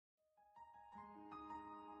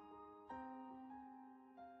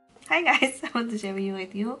Hi guys, I want to share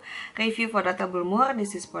with you review for Dr. Belmeur.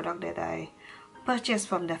 This is product that I purchased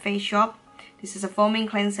from the face shop. This is a foaming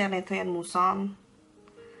cleanser Nettoy and Muson.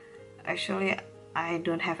 Actually, I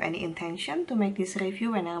don't have any intention to make this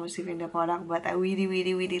review when I'm receiving the product, but I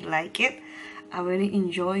really like it. I really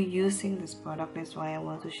enjoy using this product. That's why I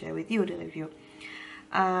want to share with you the review.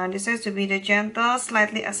 This has to be the gentle,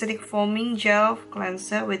 slightly acidic foaming gel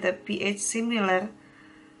cleanser with a pH similar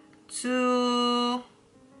to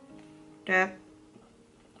that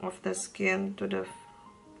of the skin, to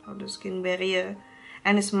the skin barrier,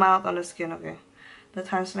 and it's mild on the skin. Okay, the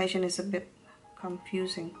translation is a bit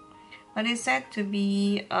confusing, but it's said to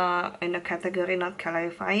be in a category not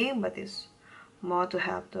clarifying, but it's more to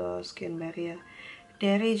help the skin barrier.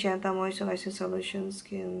 Dairy gentle moisturizing solution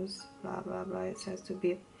skins, blah blah blah. It says to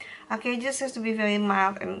be okay, it just has to be very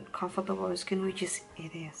mild and comfortable on skin, which is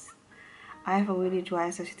it is. I have a really dry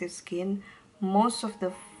and sensitive skin. Most of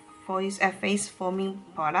the face foaming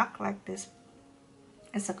product like this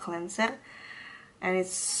is a cleanser, and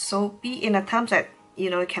it's soapy in the terms that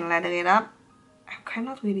you can lather it up. I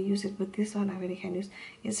cannot really use it, but this one I really can use.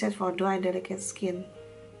 It says for dry, delicate skin.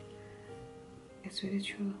 It's really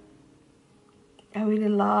true. I really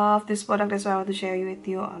love this product. That's why I want to share it with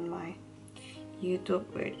you on my YouTube,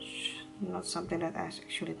 which is not something that I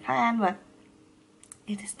actually planned, but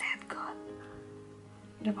it is that good.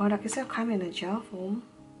 The product itself comes in a gel form.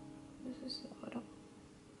 This is the product.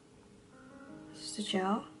 This is the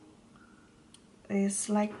gel. It's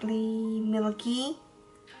slightly milky,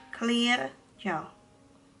 clear gel.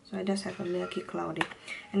 So it does have a milky cloudy.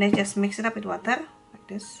 And then just mix it up with water like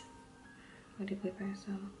this. And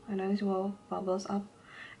then it will bubbles up.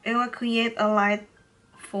 It will create a light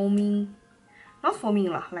foaming, not foaming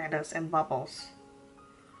lah, ladders and bubbles.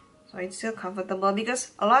 So it's still comfortable,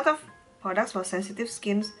 because a lot of products for sensitive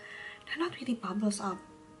skins, they're not really bubbles up.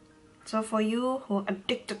 So for you who are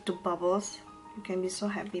addicted to bubbles, you can be so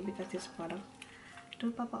happy because this product do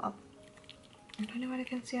bubble up. I don't know whether you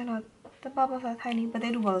can see or not. The bubbles are tiny, but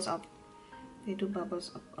they do bubbles up. They do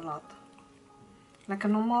bubbles up a lot. Like a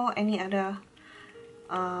normal any other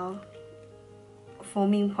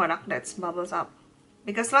foaming product that's bubbles up,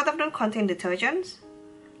 because a lot of them contain detergents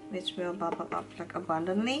which will bubble up like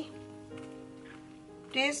abundantly.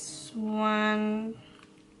 This one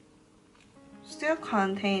still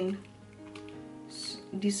contain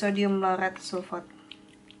disodium lauryl sulfate,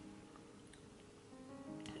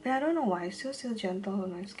 but I don't know why. It's still gentle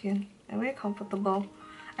on my skin and very comfortable.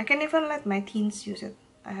 I can even let my teens use it.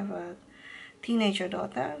 I have a teenager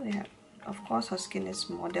daughter. Of course, her skin is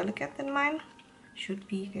more delicate than mine. Should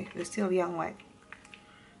be. Okay, they're still young, right?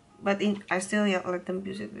 But I still let them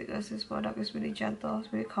use it because this product is really gentle.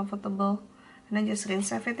 It's really comfortable. And then just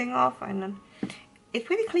rinse everything off, and then it's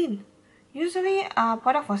pretty clean. Usually,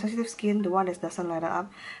 product for sensitive skin, the one that doesn't lather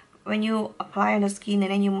up, when you apply on the skin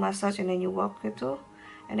and then you massage and then you work it too,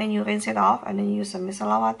 and then you rinse it off, and then you use some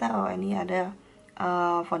micellar water or any other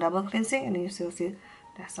for double cleansing, and then you still see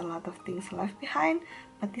there's a lot of things left behind.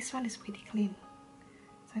 But this one is pretty clean,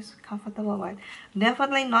 so it's comfortable, right?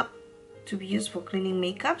 Definitely not to be used for cleaning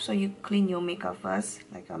makeup. So you clean your makeup first,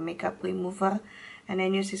 like a makeup remover, and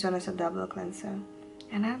then use this one as a double cleanser.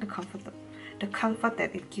 And I have the comfort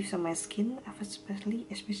that it gives on my skin, especially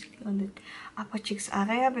on the upper cheeks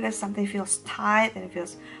area, because something feels tight and it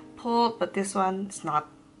feels pulled, but this one is not.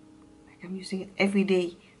 Like I'm using it every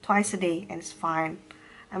day, twice a day, and it's fine.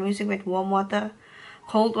 I'm using it with warm water,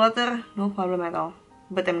 cold water, no problem at all.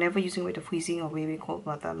 But I'm never using with the freezing or very cold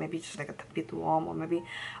water. Maybe just like a bit warm, or maybe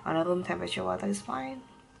on a room temperature water is fine.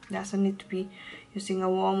 Doesn't need to be using a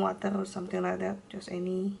warm water or something like that. Just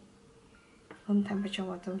any room temperature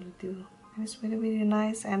water will do. And it's really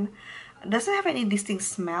nice, and doesn't have any distinct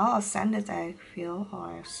smell or scent that I feel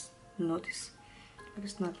or notice.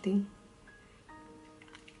 There's nothing.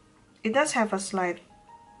 It does have a slight,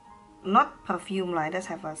 not perfume like, it does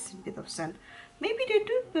have a bit of scent. Maybe they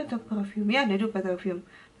do better perfume. Yeah, they do better perfume.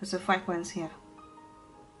 There's a fragrance here,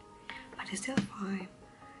 but it's still fine.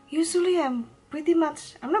 Usually I'm pretty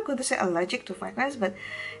much, I'm not going to say allergic to fragrance, but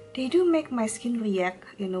they do make my skin react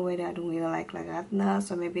in a way that I don't really like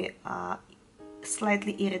redness, or maybe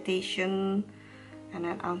slightly irritation and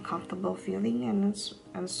an uncomfortable feeling,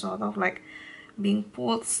 and sort of like being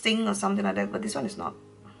pulled, sting or something like that. But this one is not.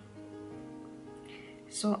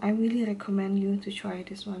 So I really recommend you to try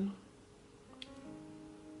this one.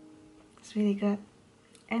 It's really good,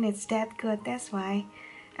 and it's that good. That's why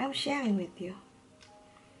I'm sharing with you.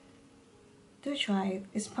 Do try it.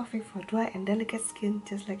 It's perfect for dry and delicate skin,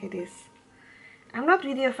 just like it is. I'm not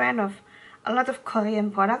really a fan of a lot of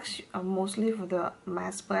Korean products, mostly for the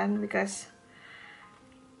mass brand, because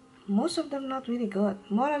most of them not really good.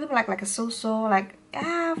 More of them like a so-so, like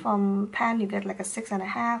yeah, from 10 you get like a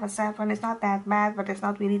 6.5, a 7. It's not that bad, but it's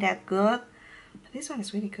not really that good. But this one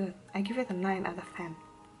is really good. I give it a 9 out of 10.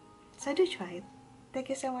 So do try it. Thank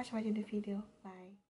you so much for watching the video. Bye.